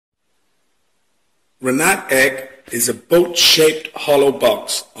Ranad egg is a boat-shaped hollow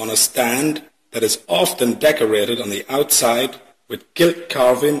box on a stand that is often decorated on the outside with gilt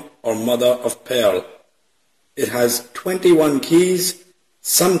carving or mother of pearl. It has 21 keys,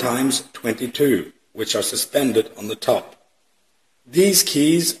 sometimes 22, which are suspended on the top. These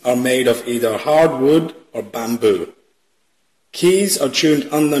keys are made of either hardwood or bamboo. Keys are tuned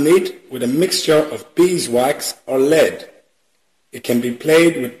underneath with a mixture of beeswax or lead. It can be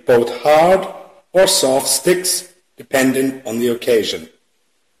played with both hard or soft sticks, depending on the occasion.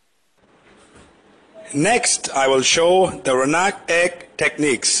 Next, I will show the Ranad egg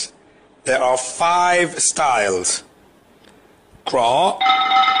techniques. There are 5 styles. Crawl,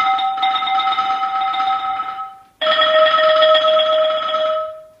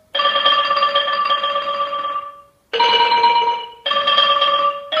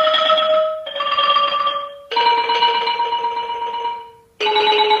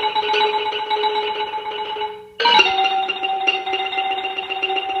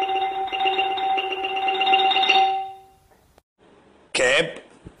 keb,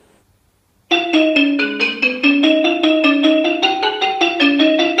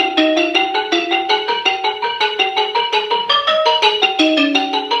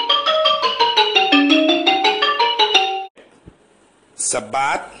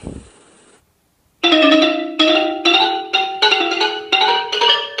 sabat,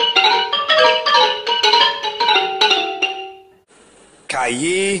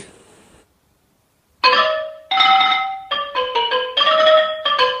 kayi,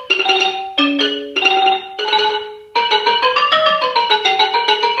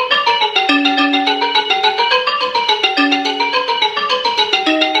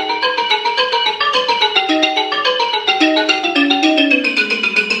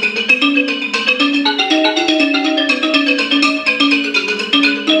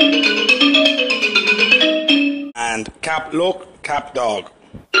 and cap look, cap dog.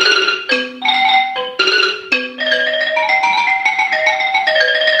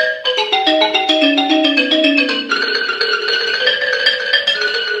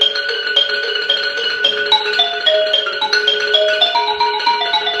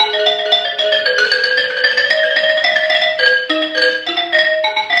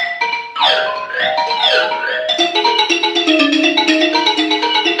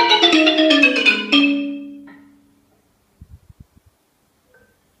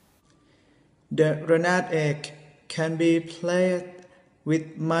 The Ranad egg can be played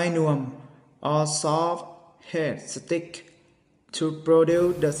with minimum or soft head stick to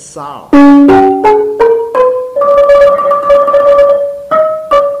produce the sound.